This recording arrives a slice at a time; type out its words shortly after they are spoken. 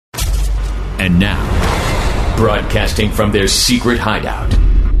And now, broadcasting from their secret hideout,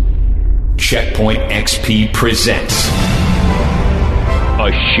 Checkpoint XP presents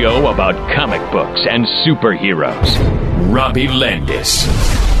a show about comic books and superheroes. Robbie Landis,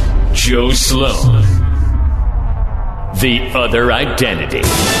 Joe Sloan, The Other Identity.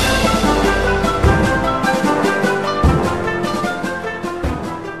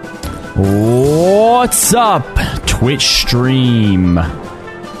 What's up, Twitch stream?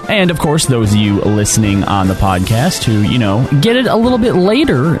 And, of course, those of you listening on the podcast who, get it a little bit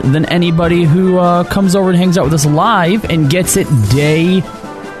later than anybody who comes over and hangs out with us live and gets it day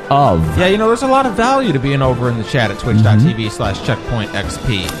of. Yeah, there's a lot of value to being over in the chat at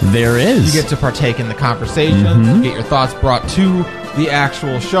twitch.tv/checkpointxp. There is. You get to partake in the conversations, you get your thoughts brought to the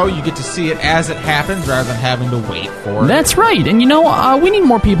actual show. You get to see it as it happens rather than having to wait for it. That's right. And, we need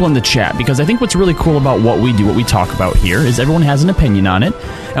more people in the chat because I think what's really cool about what we do, what we talk about here, is everyone has an opinion on it.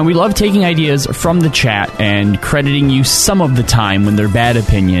 And we love taking ideas from the chat and crediting you some of the time when they're bad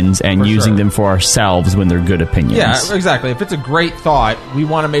opinions and using them for ourselves when they're good opinions. Yeah, exactly. If it's a great thought, we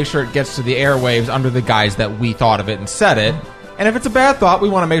want to make sure it gets to the airwaves under the guise that we thought of it and said it. And if it's a bad thought, we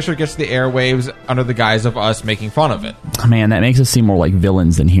want to make sure it gets to the airwaves under the guise of us making fun of it. Man, that makes us seem more like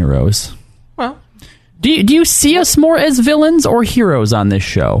villains than heroes. Well, do you see us more as villains or heroes on this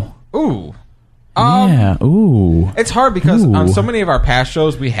show? Ooh. Yeah, ooh. It's hard because on so many of our past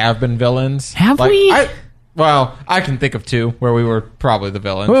shows, we have been villains. Have we? I can think of two where we were probably the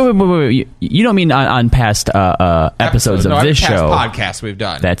villains. Wait. You don't mean on past episodes of this show? Past podcasts we've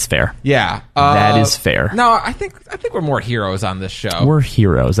done. That's fair. Yeah. That is fair. No, I think we're more heroes on this show. We're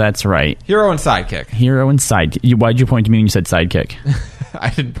heroes, that's right. Hero and sidekick. Hero and sidekick. Why'd you point to me when you said sidekick? I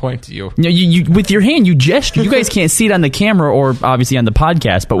didn't point to you. No, you with your hand, you gestured. You guys can't see it on the camera or obviously on the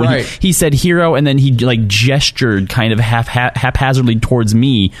podcast, but when he said hero and then he gestured kind of haphazardly towards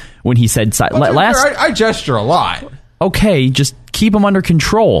me when he said side. I gesture a lot. Okay, just keep them under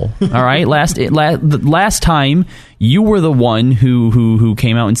control. All right. Last time you were the one who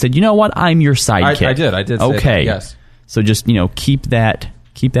came out and said, "You know what? I'm your sidekick." I did. Say okay. That, yes. So just keep that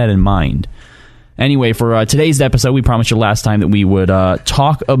in mind. Anyway, for today's episode, we promised you last time that we would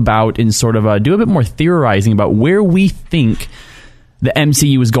talk about and sort of do a bit more theorizing about where we think the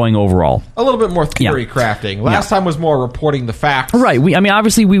MCU is going overall. A little bit more theory crafting. Last time was more reporting the facts. Right.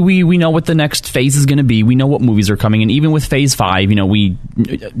 Obviously, we know what the next phase is going to be. We know what movies are coming. And even with Phase 5, we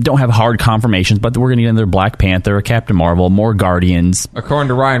don't have hard confirmations, but we're going to get another Black Panther, a Captain Marvel, more Guardians. According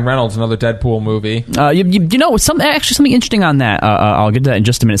to Ryan Reynolds, another Deadpool movie. Something interesting on that. I'll get to that in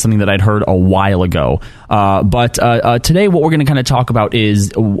just a minute, something that I'd heard a while ago. But today, what we're going to kind of talk about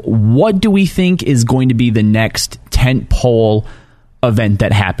is what do we think is going to be the next tentpole event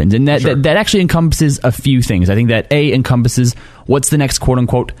that happens, and that actually encompasses a few things. I think that encompasses what's the next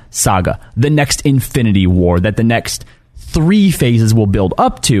quote-unquote saga, the next Infinity War, that the next 3 phases will build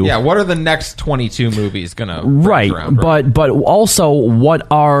up to. Yeah, what are the next 22 movies gonna around, but also what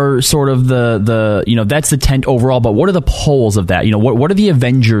are sort of the that's the tent overall, but what are the poles of that? What are the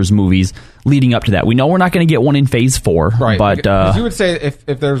Avengers movies leading up to that? We know we're not going to get one in Phase 4, right? But you would say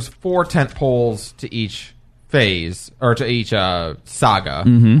if there's 4 tent poles to each phase or to each saga,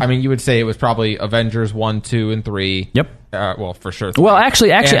 I mean, you would say it was probably Avengers 1, 2, and 3. Yep. Well, for sure. 3. Well,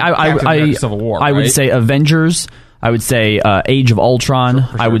 actually, I Civil War. I would say Avengers. I would say Age of Ultron. For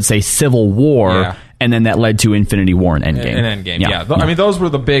sure. I would say Civil War, and then that led to Infinity War and Endgame. Yeah. I mean, those were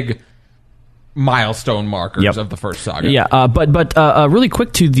the big milestone markers of the first saga. Yeah, but really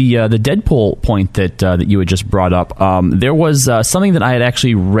quick to the Deadpool point that you had just brought up. There was something that I had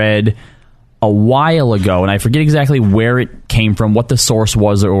actually read a while ago, and I forget exactly where it came from, what the source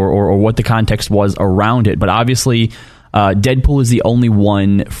was, or what the context was around it. But obviously, Deadpool is the only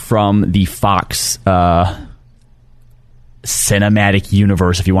one from the Fox cinematic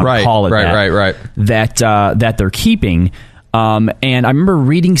universe, if you want to call it that they're keeping. And I remember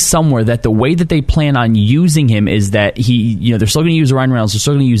reading somewhere that the way that they plan on using him is that they're still going to use Ryan Reynolds, they're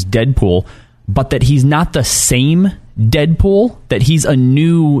still going to use Deadpool, but that he's not the same Deadpool, that he's a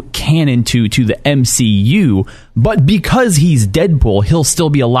new canon to the MCU, but because he's Deadpool, he'll still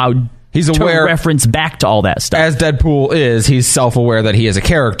be allowed to reference back to all that stuff. As Deadpool is, he's self-aware that he is a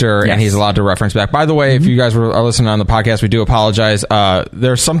character, and he's allowed to reference back. By the way, if you guys are listening on the podcast, we do apologize.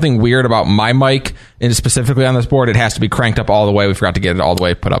 There's something weird about my mic, and specifically on this board, it has to be cranked up all the way. We forgot to get it all the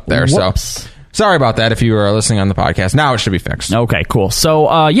way put up there. Whoops. So sorry about that if you are listening on the podcast. Now it should be fixed. Okay, cool. So,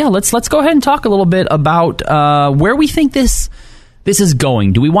 let's go ahead and talk a little bit about where we think this is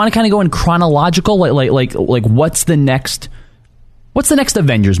going. Do we want to kind of go in chronological, like what's the next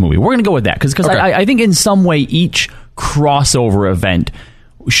Avengers movie? We're going to go with that because I think in some way each crossover event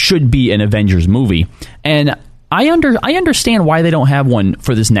should be an Avengers movie. And I understand why they don't have one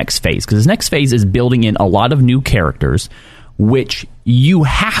for this next phase, because this next phase is building in a lot of new characters, which you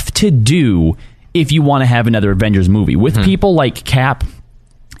have to do if you want to have another Avengers movie. With people like Cap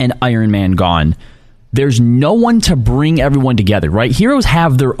and Iron Man gone, there's no one to bring everyone together, right? Heroes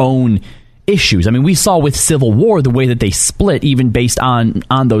have their own issues. I mean, we saw with Civil War the way that they split, even based on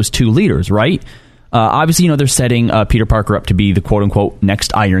those two leaders, right? Obviously, they're setting Peter Parker up to be the quote-unquote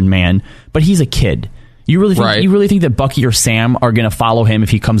next Iron Man, but he's a kid. You really think that Bucky or Sam are going to follow him if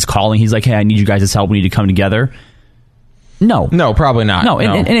he comes calling? He's like, hey, I need you guys' help. We need to come together. No, probably not. No.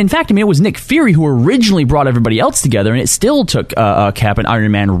 And in fact, I mean, it was Nick Fury who originally brought everybody else together, and it still took Cap and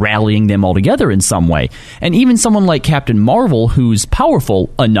Iron Man rallying them all together in some way. And even someone like Captain Marvel, who's powerful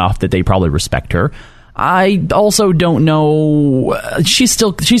enough that they probably respect her, I also don't know. She's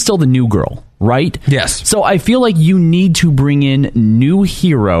still the new girl, right? Yes. So I feel like you need to bring in new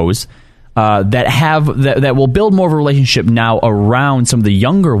heroes that will build more of a relationship now around some of the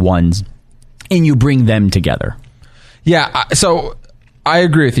younger ones, and you bring them together. Yeah, so I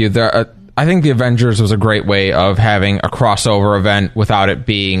agree with you. I think the Avengers was a great way of having a crossover event without it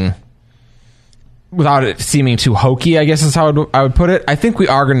seeming too hokey, I guess is how I would put it. I think we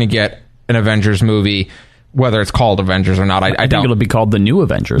are going to get an Avengers movie, whether it's called Avengers or not. I think it'll be called the New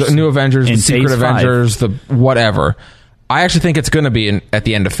Avengers. The New Avengers, the Secret Avengers, the whatever. I actually think it's going to be at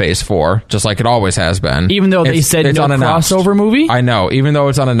the end of Phase 4, just like it always has been. Even though they said no crossover movie? I know, even though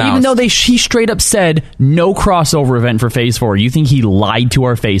it's unannounced. Even though he straight up said no crossover event for Phase 4. You think he lied to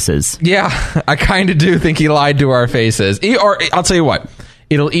our faces? Yeah, I kind of do think he lied to our faces. Or I'll tell you what.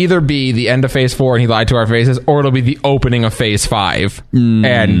 It'll either be the end of Phase 4 and he lied to our faces, or it'll be the opening of Phase 5.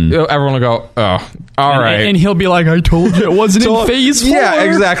 And everyone will go, oh, all right. And he'll be like, I told you it wasn't in Phase 4. Yeah,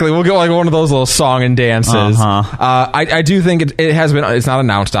 exactly. We'll get like one of those little song and dances. I do think it has been, it's not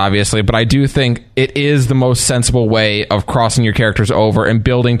announced, obviously, but I do think it is the most sensible way of crossing your characters over and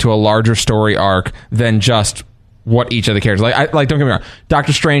building to a larger story arc than just what each of the characters, like don't get me wrong,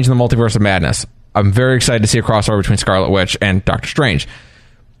 Doctor Strange and the Multiverse of Madness. I'm very excited to see a crossover between Scarlet Witch and Doctor Strange.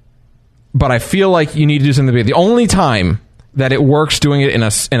 But I feel like you need to do something big. The only time that it works doing it in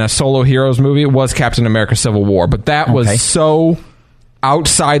a solo heroes movie was Captain America Civil War. But that was so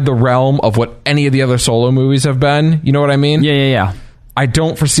outside the realm of what any of the other solo movies have been. You know what I mean? Yeah. I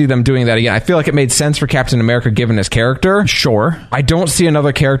don't foresee them doing that again. I feel like it made sense for Captain America given his character. Sure. I don't see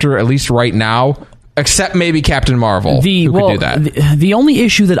another character, at least right now, except maybe Captain Marvel, who could do that. The only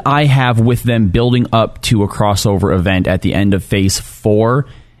issue that I have with them building up to a crossover event at the end of Phase 4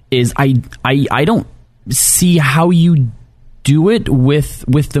 is I don't see how you do it with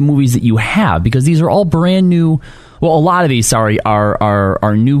the movies that you have, because these are all brand new. Well, a lot of these,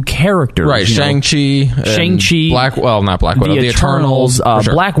 are new characters. Right, Shang-Chi, not Black Widow, the Eternals,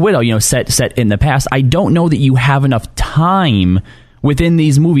 sure. Black Widow, set in the past. I don't know that you have enough time within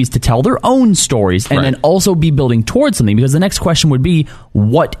these movies to tell their own stories and then also be building towards something, because the next question would be,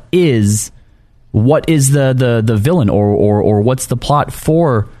 what is the villain, or what's the plot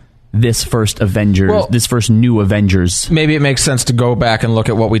for this first Avengers, this first new Avengers? Maybe it makes sense to go back and look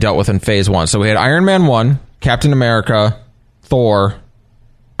at what we dealt with in Phase 1. So we had Iron Man 1, Captain America, Thor,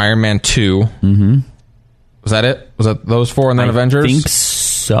 Iron Man 2. Mm-hmm. Was that it? Was that those four and then Avengers? I think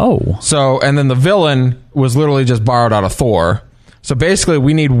so. So, and then the villain was literally just borrowed out of Thor. So basically,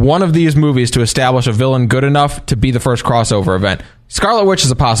 we need one of these movies to establish a villain good enough to be the first crossover event. Scarlet Witch is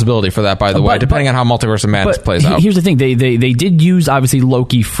a possibility for that, by the way, depending on how Multiverse of Madness plays out. Here's the thing: they did use, obviously,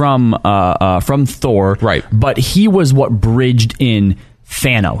 Loki from Thor, right? But he was what bridged in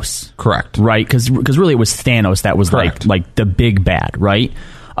Thanos, correct? Right? Because really, it was Thanos that was like the big bad, right?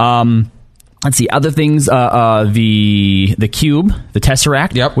 Let's see, other things. The Cube, the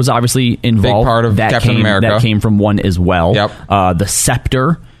Tesseract, was obviously involved. Big part of Captain America. That came from one as well. Yep. The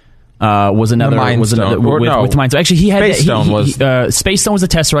Scepter was another. With the Mind Stone. Actually, he had Space Stone was Space Stone was the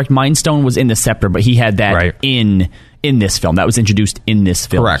Tesseract. Mind Stone was in the Scepter, but he had that in this film. That was introduced in this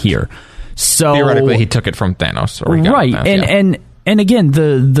film here. So theoretically, he took it from Thanos, And again,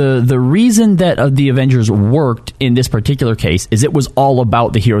 the reason that the Avengers worked in this particular case is it was all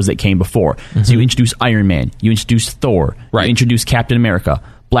about the heroes that came before. Mm-hmm. So you introduce Iron Man, you introduce Thor, you introduce Captain America,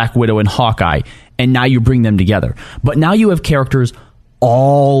 Black Widow, and Hawkeye, and now you bring them together. But now you have characters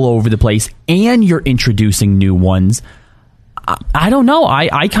all over the place, and you're introducing new ones. I don't know.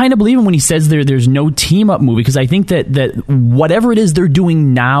 I kind of believe him when he says there's no team-up movie, because I think that whatever it is they're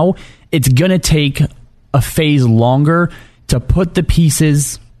doing now, it's going to take a phase longer to put the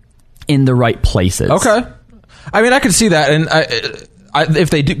pieces in the right places. Okay. I mean, I can see that. And if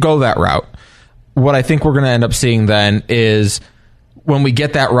they do go that route, what I think we're going to end up seeing then is when we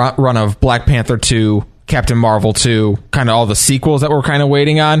get that run of Black Panther 2, Captain Marvel 2, kind of all the sequels that we're kind of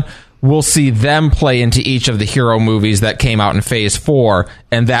waiting on, we'll see them play into each of the hero movies that came out in Phase 4,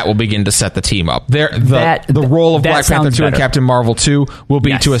 and that will begin to set the team up. The role of Black Panther 2 and Captain Marvel 2 will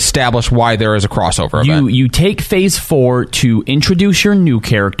be to establish why there is a crossover event. You take Phase 4 to introduce your new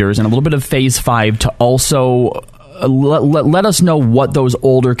characters, and a little bit of Phase 5 to also let us know what those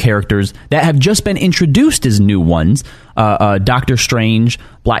older characters that have just been introduced as new ones, Doctor Strange,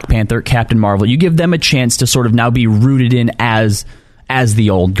 Black Panther, Captain Marvel, you give them a chance to sort of now be rooted in as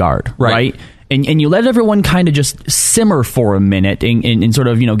the old guard, right? And you let everyone kind of just simmer for a minute and sort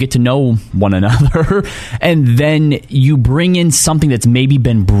of, get to know one another. And then you bring in something that's maybe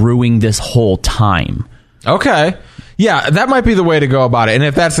been brewing this whole time. Okay. Yeah, that might be the way to go about it. And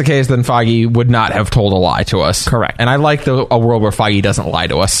if that's the case, then Feige would not have told a lie to us. Correct. And I like a world where Feige doesn't lie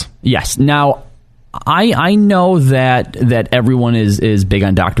to us. Yes. Now, I know that everyone is big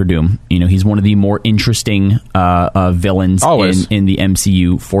on Doctor Doom. He's one of the more interesting villains in the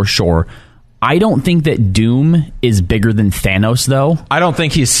MCU for sure. I don't think that Doom is bigger than Thanos, though. I don't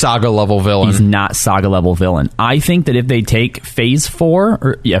think he's Saga level villain. He's not Saga level villain. I think that if they take Phase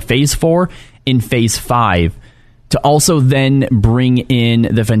 4 in Phase 5 to also then bring in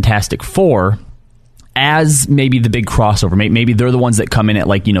the Fantastic Four as maybe the big crossover, maybe they're the ones that come in at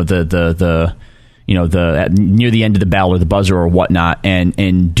like near the end of the bell or the buzzer or whatnot,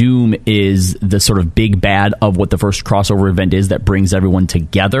 and Doom is the sort of big bad of what the first crossover event is that brings everyone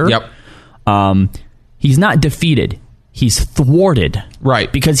together. Yep. He's not defeated. He's thwarted.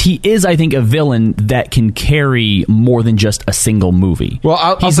 Right. Because he is, I think, a villain that can carry more than just a single movie.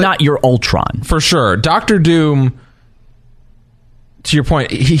 Well, he's not your Ultron. For sure. Dr. Doom, to your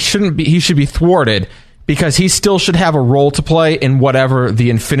point, he should be thwarted because he still should have a role to play in whatever the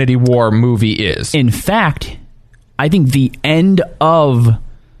Infinity War movie is. In fact, I think the end of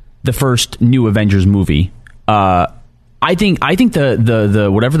the first new Avengers movie, I think the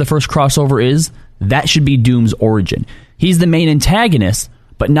whatever the first crossover is, that should be Doom's origin. He's the main antagonist,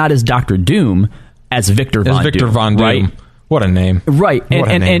 but not as Dr. Doom, as Victor Von Doom. Right? What a name. Right.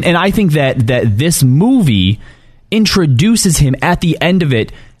 And I think that this movie introduces him at the end of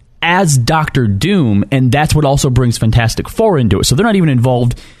it as Dr. Doom, and that's what also brings Fantastic Four into it. So they're not even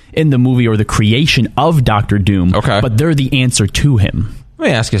involved in the movie or the creation of Dr. Doom, but they're the answer to him. Let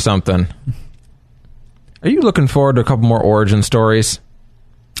me ask you something. Are you looking forward to a couple more origin stories?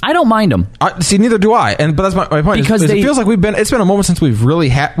 I don't mind them. See, neither do I. But that's my point. Because it feels like it's been a moment since we've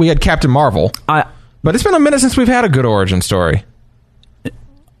really we had Captain Marvel. But it's been a minute since we've had a good origin story.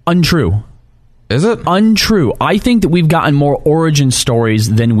 Untrue. Is it? Untrue. I think that we've gotten more origin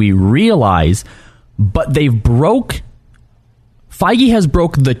stories than we realize, but Feige has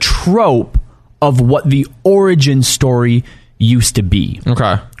broke the trope of what the origin story used to be.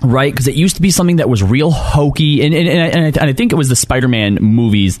 Okay. Right? Because it used to be something that was real hokey, and I think it was the Spider-Man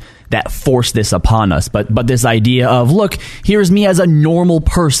movies that forced this upon us. But this idea of, look, here's me as a normal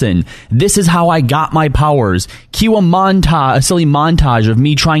person. This is how I got my powers. Cue a silly montage of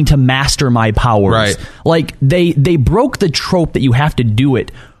me trying to master my powers. Right. Like, they broke the trope that you have to do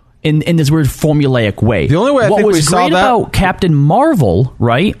it in this weird formulaic way. The only way what was great about Captain Marvel,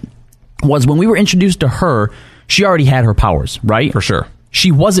 right, was when we were introduced to her, she already had her powers, right? For sure.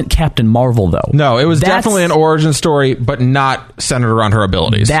 She wasn't Captain Marvel, though. No, it was definitely an origin story, but not centered around her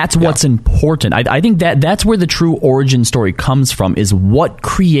abilities. That's what's important. I think that's where the true origin story comes from, is what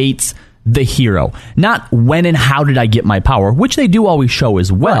creates the hero. Not when and how did I get my power, which they do always show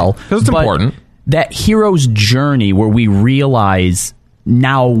as well. Because it's important. That hero's journey where we realize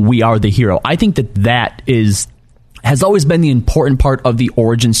now we are the hero. I think that has always been the important part of the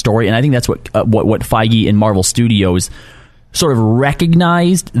origin story, and I think that's what Feige and Marvel Studios sort of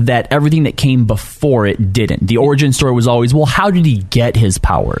recognized, that everything that came before it didn't. The origin story was always, well, how did he get his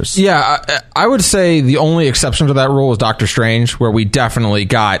powers? Yeah, I would say the only exception to that rule was Doctor Strange, where we definitely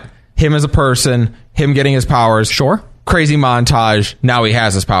got him as a person, him getting his powers. Sure. Crazy montage, now he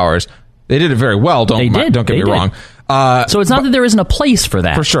has his powers. They did it very well, don't get me wrong. So it's not that there isn't a place for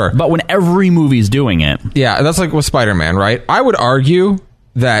that. For sure. But when every movie's doing it. Yeah, that's like with Spider-Man, right? I would argue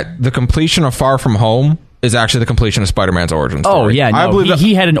that the completion of Far From Home is actually the completion of Spider-Man's origin story. Oh, yeah. No, I believe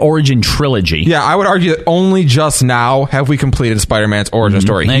he had an origin trilogy. Yeah, I would argue that only just now have we completed Spider-Man's origin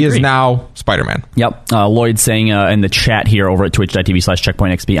story. He is now Spider-Man. Yep. Lloyd saying in the chat here over at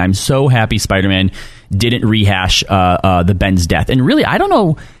twitch.tv/checkpointxp, I'm so happy Spider-Man didn't rehash the Ben's death. And really, I don't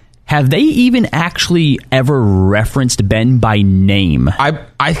know, have they even actually ever referenced Ben by name?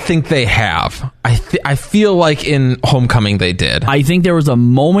 I think they have. I feel like in Homecoming they did. I think there was a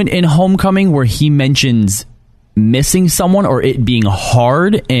moment in Homecoming where he mentions missing someone or it being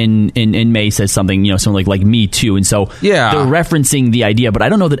hard, and May says something, something like me too, and so they're referencing the idea, but I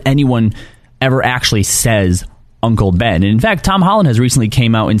don't know that anyone ever actually says Uncle Ben. And in fact, Tom Holland has recently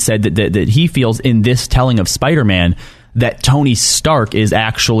came out and said that he feels in this telling of Spider-Man that Tony Stark is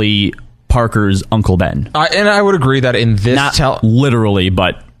actually Parker's Uncle Ben. And I would agree that in this not literally,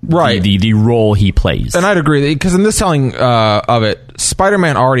 but the role he plays. And I'd agree, because in this telling of it,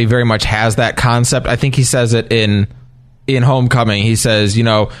 Spider-Man already very much has that concept. I think he says it in Homecoming. He says,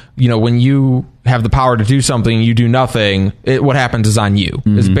 when you have the power to do something, you do nothing, what happens is on you.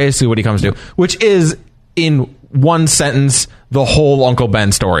 Mm-hmm. Is basically what he comes to, which is, in one sentence, the whole Uncle Ben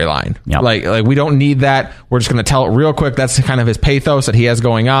storyline. Yep. Like we don't need that. We're just going to tell it real quick. That's kind of his pathos that he has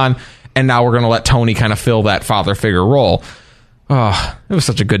going on. And now we're going to let Tony kind of fill that father figure role. Oh, it was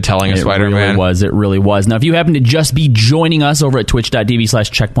such a good telling of Spider-Man. It really was. Now, if you happen to just be joining us over at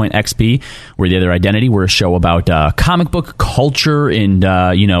twitch.tv/checkpointxp, we're The Other Identity. We're a show about comic book culture and,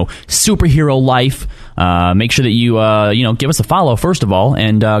 superhero life. Make sure that you, give us a follow, first of all,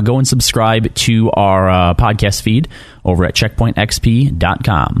 and go and subscribe to our podcast feed over at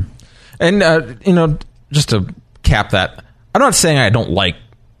checkpointxp.com. And, just to cap that, I'm not saying I don't like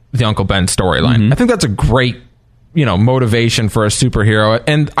the Uncle Ben storyline. Mm-hmm. I think that's a great motivation for a superhero,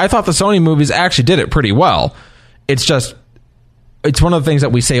 and I thought the Sony movies actually did it pretty well. It's one of the things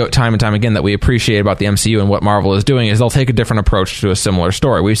that we say time and time again that we appreciate about the MCU and what Marvel is doing is they'll take a different approach to a similar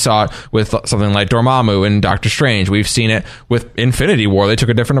story. We saw it with something like Dormammu and Doctor Strange. We've seen it with Infinity War. They took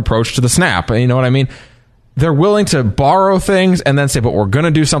a different approach to the snap. You know what I mean? They're willing to borrow things and then say, but we're going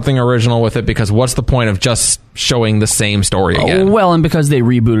to do something original with it, because what's the point of just showing the same story again? Well, and because they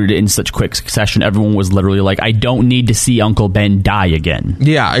rebooted it in such quick succession, everyone was literally like, I don't need to see Uncle Ben die again.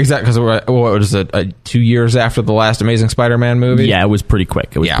 Yeah, exactly. Because what was it, 2 years after the last Amazing Spider-Man movie? Yeah, it was pretty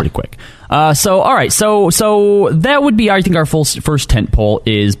quick. Pretty quick. So, all right. So that would be, I think, our first tentpole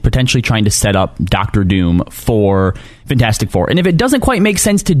is potentially trying to set up Doctor Doom for Fantastic Four. And if it doesn't quite make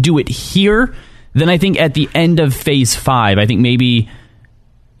sense to do it here, then I think at the end of Phase 5, I think maybe,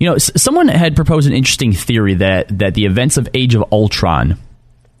 someone had proposed an interesting theory that the events of Age of Ultron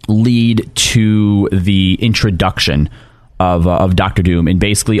lead to the introduction of Doctor Doom, and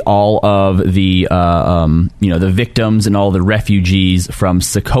basically all of the the victims and all the refugees from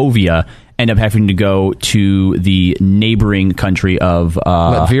Sokovia end up having to go to the neighboring country of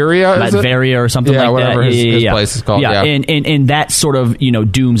Latveria or something like whatever that. His place is called. Yeah. And that sort of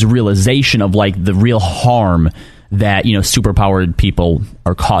Doom's realization of like the real harm that superpowered people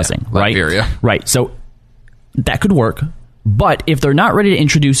are causing. Right. Latveria. Right. So that could work. But if they're not ready to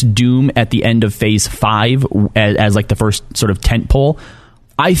introduce Doom at the end of Phase 5 as like the first sort of tentpole,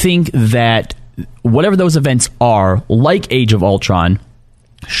 I think that whatever those events are, like Age of Ultron,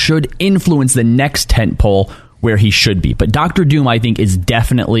 should influence the next tentpole where he should be. But Doctor Doom, I think, is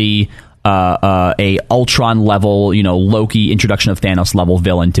definitely a Ultron level, Loki introduction of Thanos level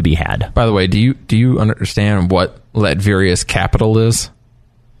villain to be had. By the way, do you understand what Latveria's capital is?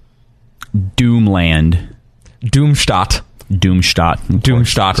 Doomland. Doomstadt.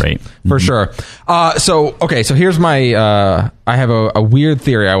 Great. For sure. So here's my I have a weird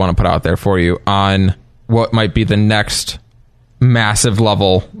theory I want to put out there for you on what might be the next massive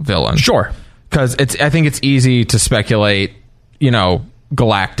level villain. Sure. Because I think it's easy to speculate,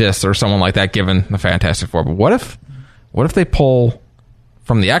 Galactus or someone like that, given the Fantastic Four. But what if they pull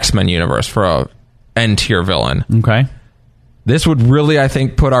from the X-Men universe for a N-tier villain? Okay. This would really, I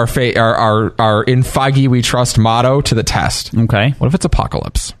think, put our "In Feige We Trust" motto to the test. Okay. What if it's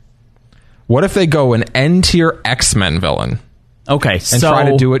Apocalypse? What if they go an N-tier X-Men villain? Okay, and try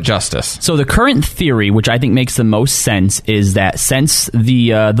to do it justice. So the current theory, which I think makes the most sense, is that since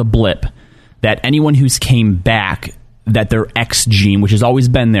the blip, that anyone who's came back, that their X gene, which has always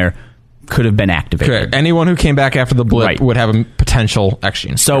been there, could have been activated. Correct. Anyone who came back after the blip would have a potential X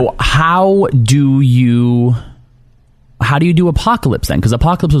gene. So how do you do Apocalypse then? Because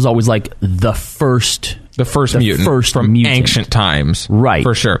Apocalypse was always like the first mutant from ancient times, right?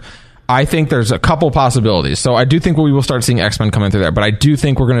 For sure. I think there's a couple possibilities. So I do think we will start seeing X-Men coming through there, but I do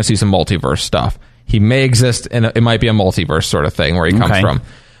think we're going to see some multiverse stuff. He may exist, and it might be a multiverse sort of thing where he comes from.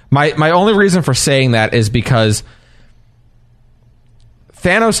 My only reason for saying that is because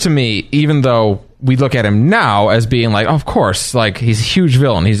Thanos, to me, even though we look at him now as being like, oh, of course, like he's a huge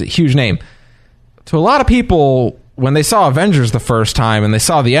villain, he's a huge name. To a lot of people, when they saw Avengers the first time and they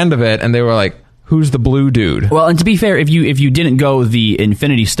saw the end of it, and they were like, who's the blue dude? Well, and to be fair, if you didn't go the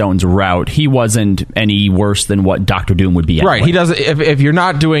Infinity Stones route, he wasn't any worse than what Doctor Doom would be. Anyway. Right. He doesn't. If you're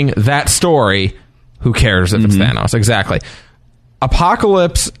not doing that story, who cares if it's Thanos? Exactly.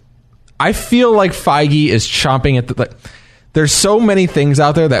 Apocalypse, I feel like Feige is chomping at the... There's so many things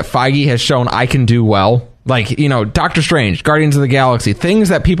out there that Feige has shown I can do well. Like, Doctor Strange, Guardians of the Galaxy, things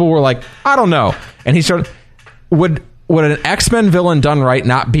that people were like, I don't know. And he started... Would an X-Men villain done right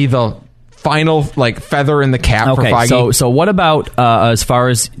not be the final feather in the cap for Feige? So what about as far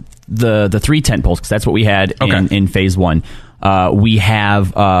as the 3 tentpoles, because that's what we had in phase 1. We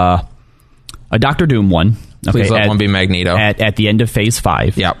have a Doctor Doom one. Okay, please let one be Magneto. At the end of phase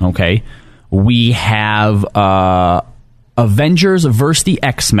 5. Yeah. Okay. We have Avengers versus the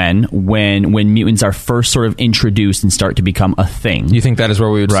X-Men when mutants are first sort of introduced and start to become a thing. You think that is where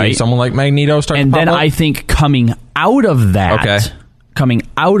we would see someone like Magneto start to pop up? And then I think coming out of that,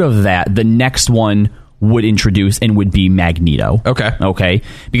 the next one would introduce and would be Magneto. Okay.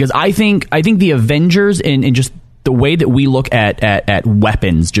 Because I think the Avengers and just the way that we look at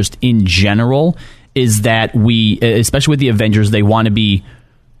weapons just in general is that we, especially with the Avengers, they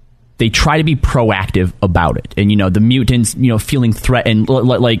try to be proactive about it. And, the mutants, feeling threatened,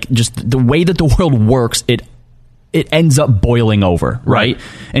 just the way that the world works, it ends up boiling over, right?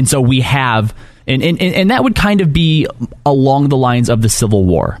 And so we have, and that would kind of be along the lines of the Civil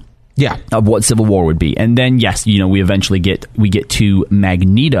War. Yeah. Of what Civil War would be. And then, yes, we eventually get to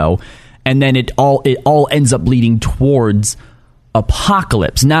Magneto, and then it all ends up leading towards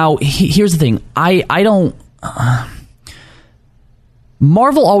Apocalypse. Now, here's the thing. I don't...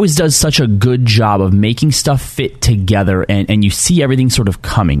 Marvel always does such a good job of making stuff fit together, and you see everything sort of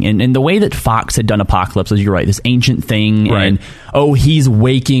coming. And the way that Fox had done Apocalypse, as you're right, this ancient thing, and he's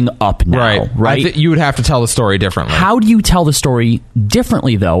waking up now, right? You would have to tell the story differently. How do you tell the story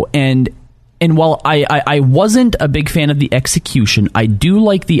differently, though? And while I wasn't a big fan of the execution, I do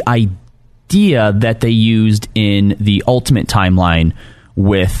like the idea that they used in the Ultimate Timeline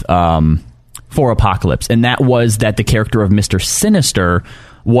with... for Apocalypse, and that was that the character of Mr. Sinister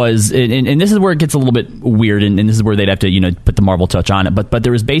was, and this is where it gets a little bit weird, and this is where they'd have to put the Marvel touch on it, but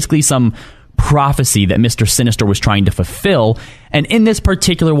there was basically some prophecy that Mr. Sinister was trying to fulfill, and in this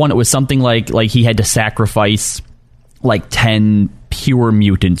particular one it was something like he had to sacrifice 10 pure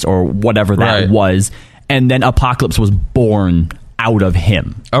mutants or whatever that was, and then Apocalypse was born out of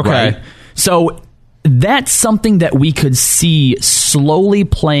him. Okay. So that's something that we could see slowly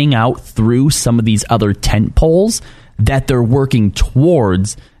playing out through some of these other tent poles that they're working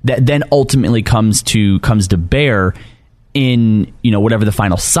towards, that then ultimately comes to bear in whatever the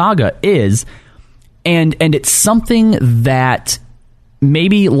final saga is, and it's something that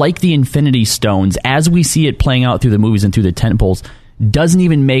maybe like the Infinity Stones, as we see it playing out through the movies and through the tent poles, doesn't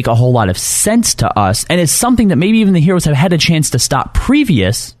even make a whole lot of sense to us, and it's something that maybe even the heroes have had a chance to stop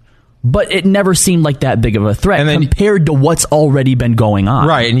previous. But it never seemed like that big of a threat compared to what's already been going on.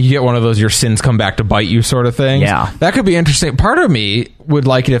 Right, and you get one of those your sins come back to bite you sort of things. Yeah. That could be interesting. Part of me would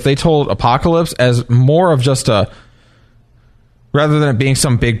like it if they told Apocalypse as more of just rather than it being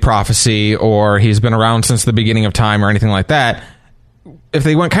some big prophecy or he's been around since the beginning of time or anything like that, if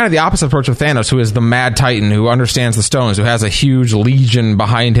they went kind of the opposite approach with Thanos, who is the mad titan, who understands the stones, who has a huge legion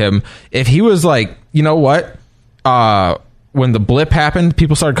behind him, if he was like, you know what, when the blip happened,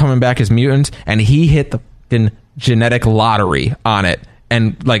 people started coming back as mutants, and he hit the genetic lottery on it,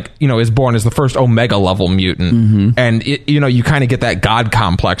 and is born as the first Omega level mutant, and you kind of get that God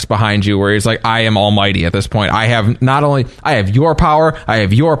complex behind you, where he's like, I am almighty at this point. I have your power, I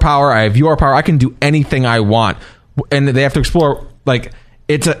have your power, I have your power. I can do anything I want, and they have to explore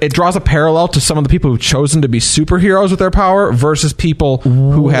it draws a parallel to some of the people who've chosen to be superheroes with their power versus people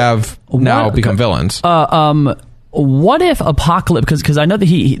who have now become villains. What if Apocalypse, because I know that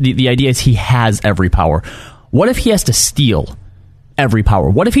the idea is he has every power. What if he has to steal every power?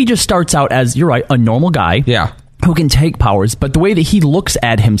 What if he just starts out as, you're right, a normal guy who can take powers, but the way that he looks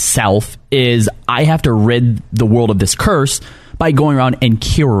at himself is, I have to rid the world of this curse by going around and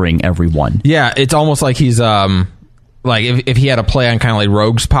curing everyone. Yeah, it's almost like he's... if he had a play on kind of like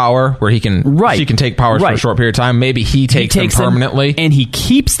Rogue's power, where he can take powers for a short period of time, maybe he takes them permanently, and he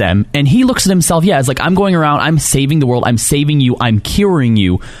keeps them, and he looks at himself, as like, I'm going around, I'm saving the world, I'm saving you, I'm curing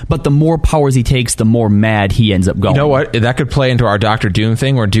you, but the more powers he takes, the more mad he ends up going. You know what? That could play into our Doctor Doom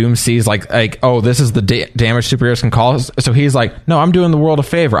thing, where Doom sees like this is the damage superheroes can cause, so he's like, no, I'm doing the world a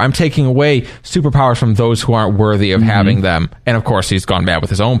favor, I'm taking away superpowers from those who aren't worthy of having them, and of course he's gone bad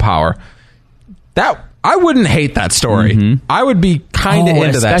with his own power. I wouldn't hate that story. I would be kind of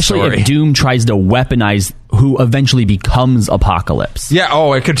into that story. Especially if Doom tries to weaponize who eventually becomes Apocalypse. Yeah.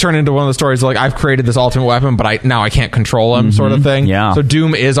 Oh, it could turn into one of the stories like I've created this ultimate weapon, but I can't control him, sort of thing. Yeah. So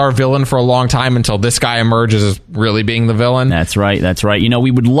Doom is our villain for a long time until this guy emerges as really being the villain. That's right. You know, we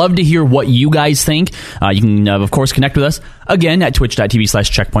would love to hear what you guys think. You can, of course, connect with us again at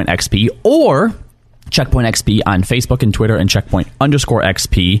twitch.tv/CheckpointXP or Checkpoint XP on Facebook and Twitter and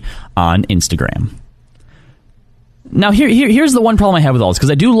Checkpoint_XP on Instagram. Now, here's the one problem I have with all this,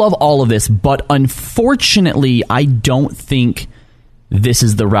 because I do love all of this, but unfortunately, I don't think this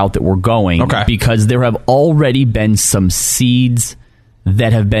is the route that we're going. Okay. Because there have already been some seeds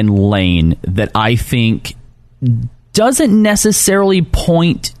that have been laid that I think doesn't necessarily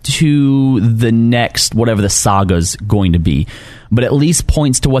point to the next, whatever the saga's going to be, but at least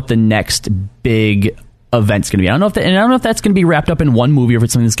points to what the next big event's going to be. I don't know if that's going to be wrapped up in one movie or if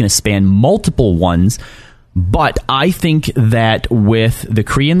it's something that's going to span multiple ones, but I think that with the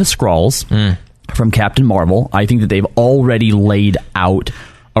Kree and the Skrulls from Captain Marvel, I think that they've already laid out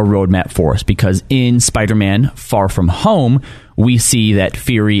a roadmap for us, because in Spider-Man Far From Home, we see that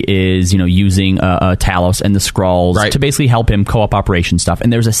Fury is, using Talos and the Skrulls to basically help him co-op operation stuff.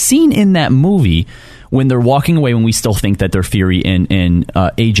 And there's a scene in that movie when they're walking away, when we still think that they're Fury and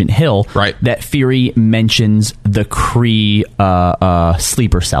Agent Hill, that Fury mentions the Kree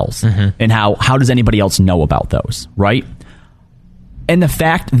sleeper cells and how does anybody else know about those, right? And the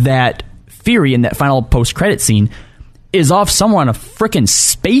fact that Fury in that final post-credit scene is off somewhere on a frickin'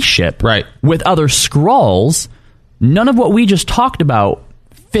 spaceship with other Skrulls, none of what we just talked about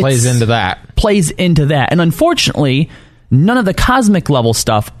plays into that. And unfortunately, none of the cosmic level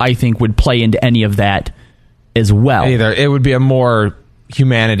stuff, I think, would play into any of that as well. Either. It would be a more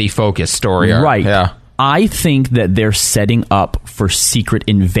humanity-focused story. Right. Yeah. I think that they're setting up for Secret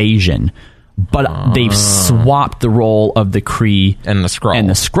Invasion, but they've swapped the role of the Kree and the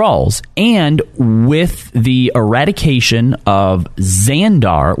Skrulls. And with the eradication of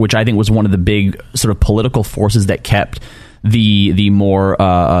Xandar, which I think was one of the big sort of political forces that kept the more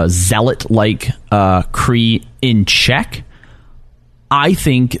zealot-like Kree in check, I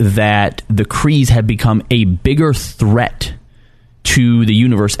think that the Krees have become a bigger threat to the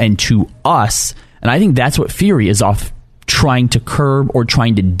universe and to us. And I think that's what Fury is off trying to curb or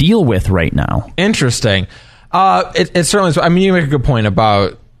trying to deal with right now. Interesting. It certainly is. I mean, you make a good point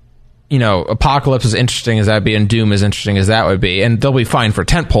about, Apocalypse, as interesting as that would be, and Doom as interesting as that would be, and they'll be fine for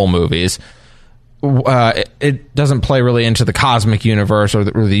tentpole movies. It doesn't play really into the cosmic universe or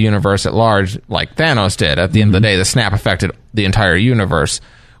the universe at large like Thanos did. At the end of the day, the snap affected the entire universe,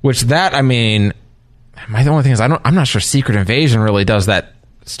 which the only thing is I'm not sure Secret Invasion really does that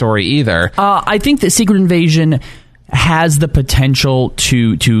story either. I think that Secret Invasion has the potential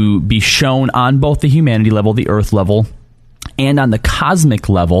to be shown on both the humanity level, the Earth level, and on the cosmic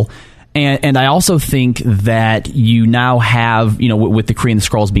level. And I also think that you now have, with the Kree and the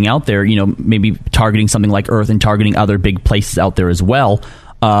Skrulls being out there, maybe targeting something like Earth and targeting other big places out there as well.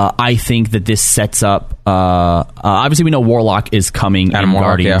 I think that this sets up, obviously we know Warlock is coming in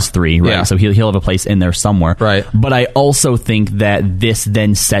Guardians 3, right? Yeah. So he'll have a place in there somewhere. Right. But I also think that this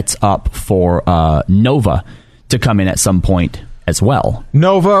then sets up for Nova to come in at some point as well.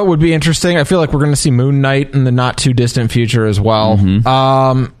 Nova would be interesting. I feel like we're going to see Moon Knight in the not too distant future as well.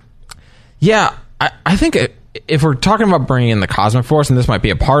 Yeah, I think if we're talking about bringing in the Cosmic Force, and this might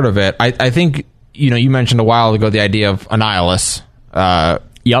be a part of it, I think, you mentioned a while ago the idea of Annihilus.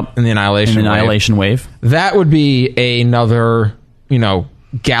 In the Annihilation Wave. That would be another,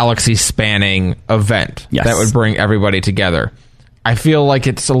 galaxy-spanning event that would bring everybody together. I feel like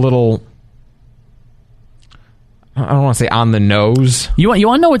it's a little, I don't want to say on the nose. You want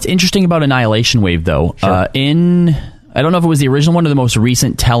to know what's interesting about Annihilation Wave, though? Sure. I don't know if it was the original one or the most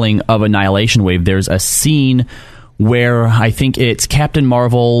recent telling of Annihilation Wave. There's a scene where I think it's Captain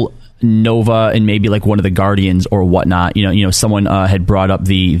Marvel, Nova, and maybe like one of the Guardians or whatnot. Someone had brought up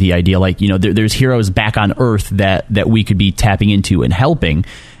the idea, like, there's heroes back on Earth that we could be tapping into and helping.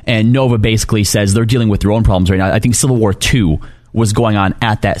 And Nova basically says they're dealing with their own problems right now. I think Civil War II was going on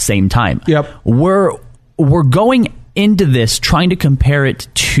at that same time. Yep. We're going into this trying to compare it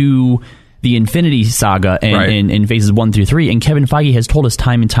to the Infinity Saga in phases 1 through 3, and Kevin Feige has told us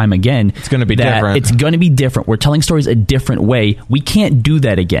time and time again it's going to be different. It's going to be different. We're telling stories a different way. We can't do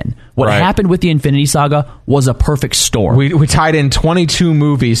that again. What happened with the Infinity Saga was a perfect storm. We tied in 22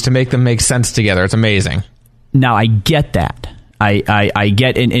 movies to make them make sense together. It's amazing. Now, I get that. I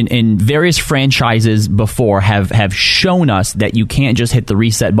get in various franchises before have shown us that you can't just hit the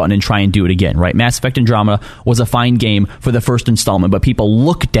reset button and try and do it again, right? Mass Effect Andromeda was a fine game for the first installment, but people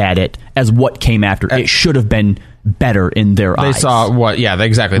looked at it as what came after. It should have been better in their eyes. They saw what? Yeah,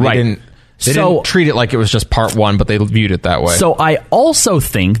 exactly. They didn't They didn't treat it like it was just part one, but they viewed it that way. So I also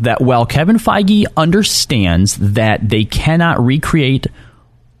think that while Kevin Feige understands that they cannot recreate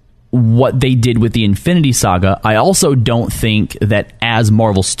what they did with the Infinity Saga, I also don't think that as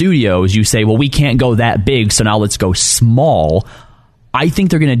Marvel Studios, you say, well, we can't go that big, so now let's go small. I think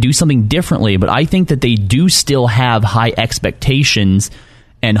they're going to do something differently, but I think that they do still have high expectations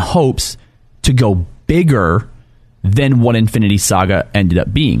and hopes to go bigger than what Infinity Saga ended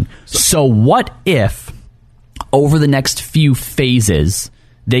up being. So what if over the next few phases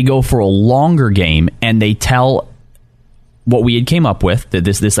they go for a longer game and they tell what we had came up with,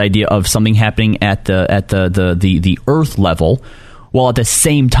 this idea of something happening at the Earth level, while at the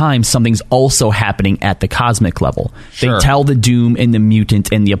same time something's also happening at the cosmic level. Sure. They tell the Doom and the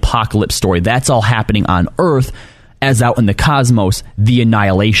Mutant and the Apocalypse story. That's all happening on Earth. As out in the cosmos, the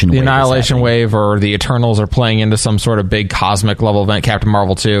Annihilation Wave. The Annihilation Wave or the Eternals are playing into some sort of big cosmic level event, Captain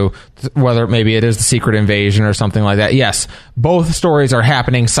Marvel 2, whether maybe it is the Secret Invasion or something like that. Yes, both stories are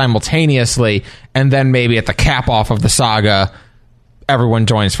happening simultaneously, and then maybe at the cap-off of the saga, everyone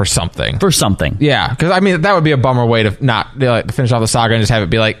joins for something. Yeah, because, I mean, that would be a bummer way to not to finish off the saga and just have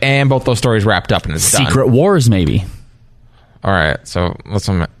it be like, and both those stories wrapped up and it's Secret done. Secret Wars, maybe. All right, so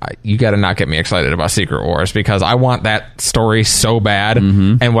listen, you got to not get me excited about Secret Wars because I want that story so bad.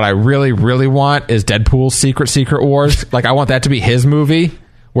 Mm-hmm. And what I really, really want is Deadpool's Secret Wars. Like, I want that to be his movie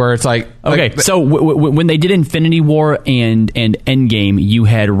where it's like... Okay, so when they did Infinity War and Endgame, you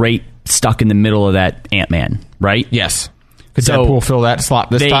had Ray stuck in the middle of that Ant-Man, right? Yes. Could Deadpool fill that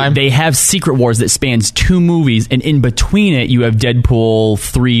slot this time? They have Secret Wars that spans 2 movies, and in between it, you have Deadpool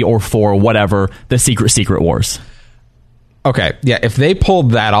 3 or 4, whatever, the Secret Wars. Okay, yeah, if they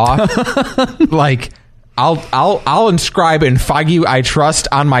pulled that off, like, I'll inscribe in Feige I trust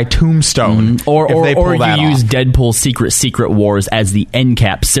on my tombstone. Mm-hmm. Or you use Deadpool Secret Wars as the end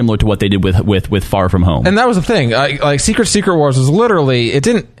cap, similar to what they did with Far From Home. And that was the thing. Like Secret Wars was literally, it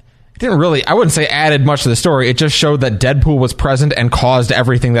didn't really, I wouldn't say added much to the story. It just showed that Deadpool was present and caused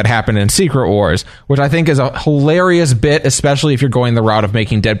everything that happened in Secret Wars, which I think is a hilarious bit, especially if you're going the route of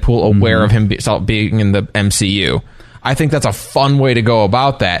making Deadpool aware of him being in the MCU. I think that's a fun way to go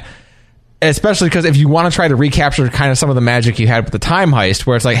about that. Especially because if you want to try to recapture kind of some of the magic you had with the time heist,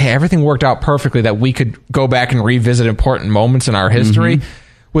 where it's like, hey, everything worked out perfectly, that we could go back and revisit important moments in our history. Mm-hmm.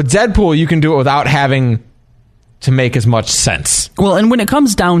 With Deadpool, you can do it without having to make as much sense. Well, and when it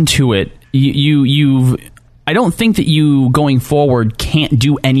comes down to it, I don't think that you, going forward, can't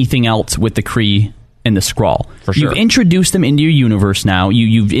do anything else with the Kree and the Skrull. For sure. You've introduced them into your universe now.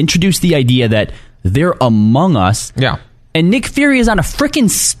 You've introduced the idea that they're among us. Yeah. And Nick Fury is on a freaking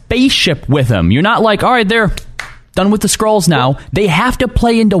spaceship with him. You're not like, all right, they're done with the Skrulls now. They have to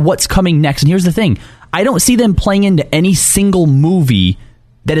play into what's coming next. And here's the thing. I don't see them playing into any single movie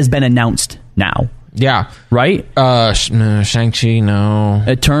that has been announced now. Yeah. Right? Shang-Chi, no.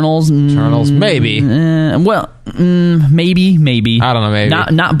 Eternals, maybe. Maybe. I don't know, maybe.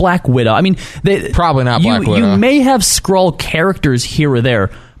 Not Black Widow. I mean, probably not Black Widow. You may have Skrull characters here or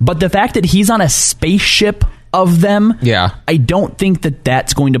there, but the fact that he's on a spaceship of them, yeah, I don't think that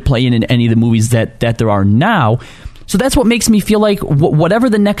that's going to play in any of the movies that there are now. So that's what makes me feel like whatever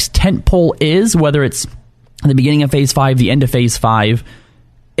the next tentpole is, whether it's the beginning of Phase 5, the end of Phase 5,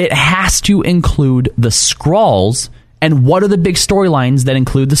 it has to include the Skrulls. And what are the big storylines that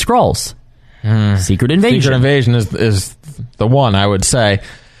include the Skrulls? Secret Invasion. Secret Invasion is the one, I would say.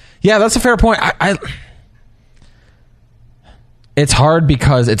 Yeah, that's a fair point. It's hard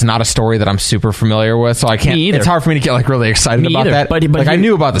because it's not a story that I'm super familiar with, so I can't. It's hard for me to get really excited about that. But I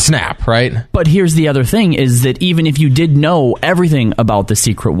knew about the snap, right? But here's the other thing: is that even if you did know everything about the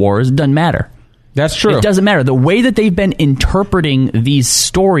Secret Wars, it doesn't matter. That's true. It doesn't matter. The way that they've been interpreting these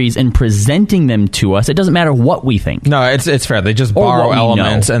stories and presenting them to us, it doesn't matter what we think. No, it's fair. They just borrow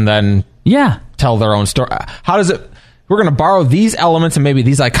elements and then tell their own story. How does it? We're going to borrow these elements and maybe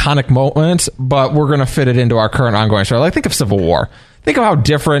these iconic moments, but we're going to fit it into our current ongoing story. Like, think of Civil War. Think of how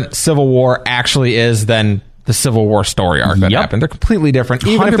different Civil War actually is than the Civil War story arc that happened. They're completely different,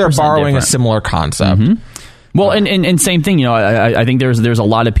 even if they're borrowing a similar concept. Mm-hmm. Well, and same thing, I think there's a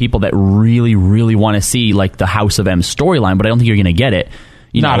lot of people that really, really want to see like the House of M storyline, but I don't think you're going to get it.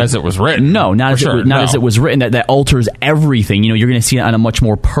 Not as it was written. No, not as it was written. That alters everything. You're going to see it on a much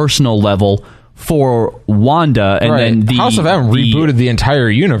more personal level for Wanda, and then the House of M rebooted the entire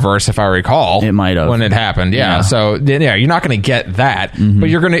universe, if I recall. It might have when it happened. Yeah. So you're not going to get that, but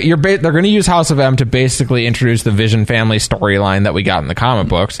they're going to use House of M to basically introduce the Vision family storyline that we got in the comic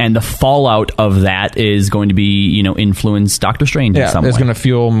books, and the fallout of that is going to be influence Doctor Strange. Yeah, in some it's way. going to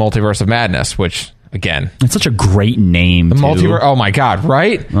fuel Multiverse of Madness, which again. It's such a great name. The multiverse. Oh my God,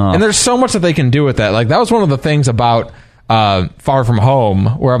 right? Oh. And there's so much that they can do with that. Like, that was one of the things about Far From Home,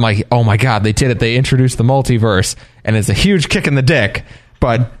 where I'm like, oh my God, they did it. They introduced the multiverse, and it's a huge kick in the dick.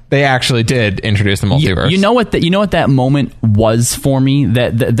 But they actually did introduce the multiverse. You know what that moment was for me?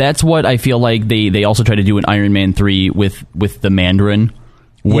 That's what I feel like they also tried to do in Iron Man 3 with the Mandarin,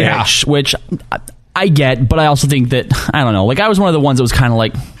 which I get, but I also think that, I don't know, like, I was one of the ones that was kind of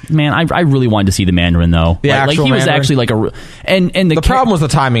like, man, I really wanted to see the Mandarin, though. Like he was actually like and the problem was the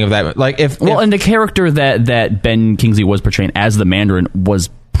timing of that. Like, and the character that Ben Kingsley was portraying as the Mandarin was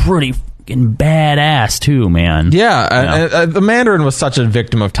pretty fucking badass too, man. Yeah, the Mandarin was such a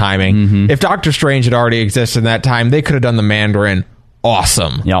victim of timing. Mm-hmm. If Doctor Strange had already existed in that time, they could have done the Mandarin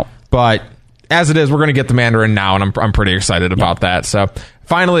awesome. Yep. But as it is, we're going to get the Mandarin now, and I'm pretty excited about that. So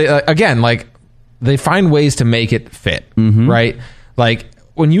finally, again, like, they find ways to make it fit, right? Like,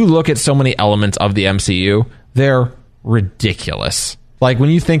 when you look at so many elements of the MCU, they're ridiculous. Like,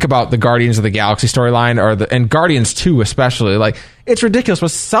 when you think about the Guardians of the Galaxy storyline, and Guardians 2 especially, like, it's ridiculous, but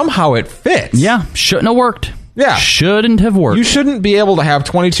somehow it fits. Yeah, shouldn't have worked. Yeah. Shouldn't have worked. You shouldn't be able to have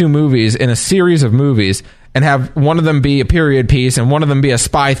 22 movies in a series of movies and have one of them be a period piece, and one of them be a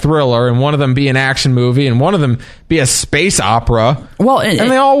spy thriller, and one of them be an action movie, and one of them be a space opera. Well, and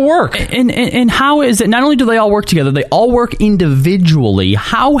they all work. And how is it, not only do they all work together, they all work individually.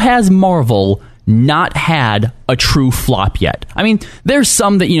 How has Marvel not had a true flop yet? I mean, there's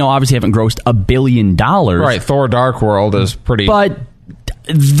some that, obviously haven't grossed $1 billion. Right, Thor Dark World is pretty... But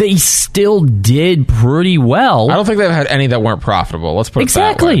they still did pretty well. I don't think they've had any that weren't profitable. Let's put it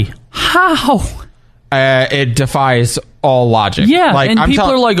that way. Exactly. How? It defies all logic. Yeah, like, and people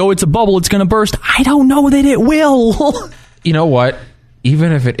are like, oh, it's a bubble, it's going to burst. I don't know that it will. You know what?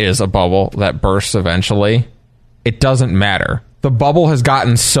 Even if it is a bubble that bursts eventually, it doesn't matter. The bubble has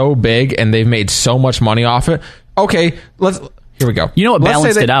gotten so big and they've made so much money off it. Okay, here we go. You know what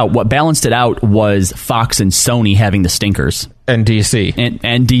balanced it out? What balanced it out was Fox and Sony having the stinkers. And DC.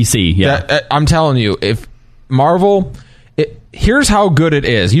 And DC, yeah. I'm telling you, if Marvel... Here's how good it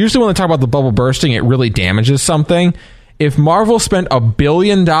is. Usually when they talk about the bubble bursting, it really damages something. If Marvel spent $1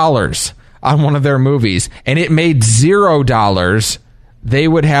 billion on one of their movies and it made $0, they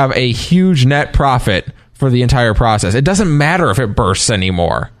would have a huge net profit for the entire process. It doesn't matter if it bursts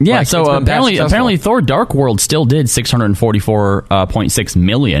anymore. Yeah, like, so apparently Thor Dark World still did $644.6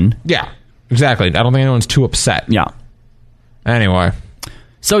 million. Yeah, exactly. I don't think anyone's too upset. Yeah. Anyway...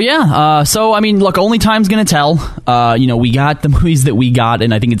 So, yeah. I mean, look, only time's going to tell. We got the movies that we got,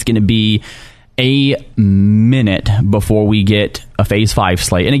 and I think it's going to be a minute before we get a Phase 5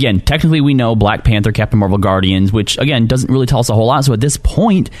 slate. And again, technically we know Black Panther, Captain Marvel, Guardians, which, again, doesn't really tell us a whole lot. So at this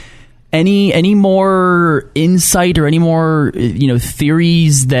point, any more insight or any more,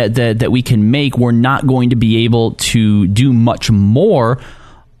 theories that we can make, we're not going to be able to do much more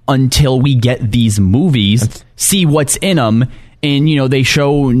until we get these movies, see what's in them. And, they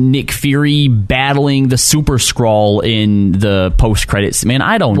show Nick Fury battling the Super Skrull in the post-credits. Man,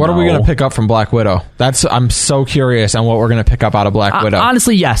 I don't know. What are we going to pick up from Black Widow? I'm so curious on what we're going to pick up out of Black Widow.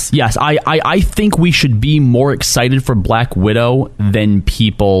 Honestly, yes. I think we should be more excited for Black Widow than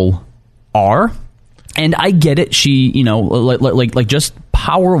people are. And I get it. She, like just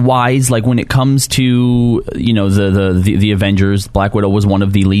power-wise, like when it comes to, the Avengers, Black Widow was one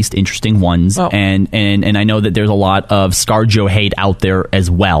of the least interesting ones. Oh. And I know that there's a lot of ScarJo hate out there as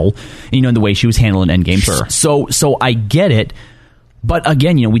well, in the way she was handling Endgame. Sure. So I get it. But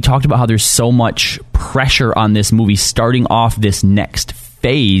again, we talked about how there's so much pressure on this movie starting off this next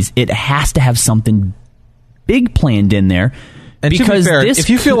phase. It has to have something big planned in there. And because to be fair, if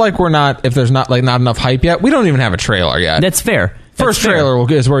you feel like if there's not enough hype yet, we don't even have a trailer yet. That's fair. First trailer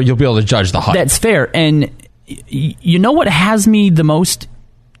is where you'll be able to judge the hype. That's fair. And you know what has me the most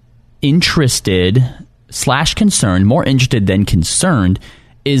interested / concerned, more interested than concerned,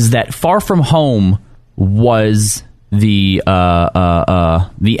 is that Far From Home was the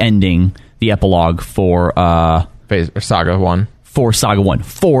ending, the epilogue for Saga 1. For Saga 1.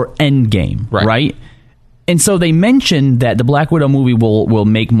 For Endgame, right? And so they mentioned that the Black Widow movie will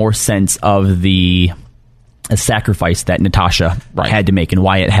make more sense of the sacrifice that Natasha had to make and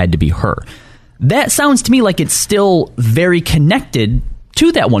why it had to be her. That sounds to me like it's still very connected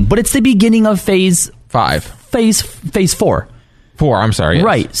to that one, but it's the beginning of Phase 5. Phase 4. 4, I'm sorry. Yes.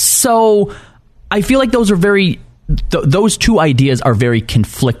 Right. So I feel like those are those two ideas are very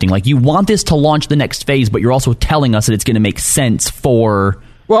conflicting. Like, you want this to launch the next phase, but you're also telling us that it's going to make sense for...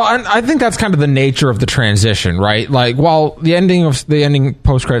 Well, and I think that's kind of the nature of the transition, right? Like, while the ending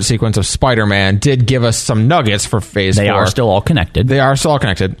post-credit sequence of Spider-Man did give us some nuggets for Phase 4. They are still all connected. They are still all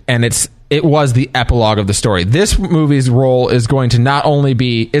connected. And it's it was the epilogue of the story. This movie's role is going to not only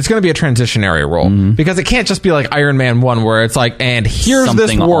be, it's going to be a transitionary role, because it can't just be like Iron Man 1 where it's like, and here's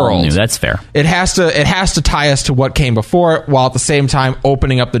something this world. New. That's fair. It has to tie us to what came before it, while at the same time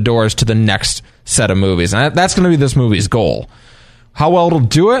opening up the doors to the next set of movies. And that's going to be this movie's goal. How well it'll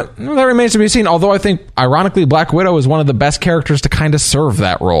do it, that remains to be seen. Although I think, ironically, Black Widow is one of the best characters to kind of serve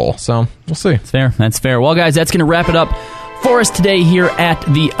that role. So we'll see. That's fair. Well, guys, that's going to wrap it up for us today here at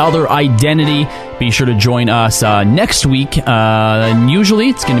The Other Identity. Be sure to join us next week. Usually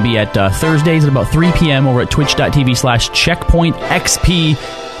it's going to be at Thursdays at about 3 p.m. over at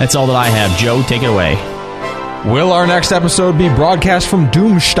twitch.tv/checkpointxp. That's all that I have. Joe, take it away. Will our next episode be broadcast from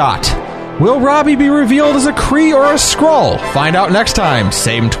Doomstadt? Will Robbie be revealed as a Kree or a Skrull? Find out next time.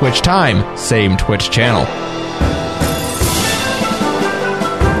 Same Twitch time, same Twitch channel.